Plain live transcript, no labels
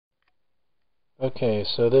Okay,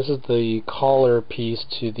 so this is the collar piece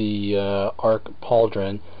to the ARC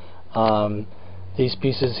Pauldron. These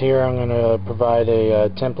pieces here, I'm going to provide a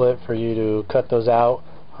template for you to cut those out.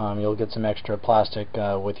 You'll get some extra plastic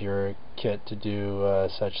with your kit to do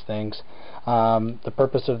such things. The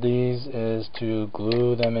purpose of these is to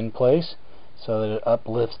glue them in place so that it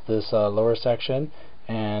uplifts this lower section,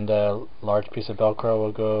 and a large piece of Velcro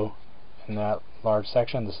will go in that large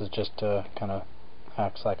section. This is just to kind of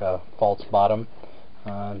acts like a false bottom.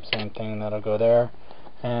 Same thing, that'll go there,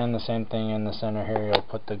 and the same thing in the center here. You'll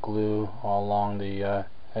put the glue all along the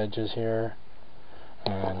edges here,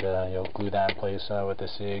 and you'll glue that in place with the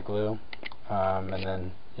CA glue, and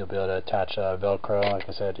then you'll be able to attach Velcro, like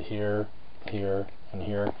I said, here, here, and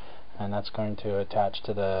here, and that's going to attach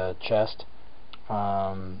to the chest,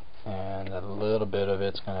 and a little bit of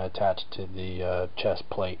it's going to attach to the chest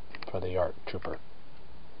plate for the ARC Trooper.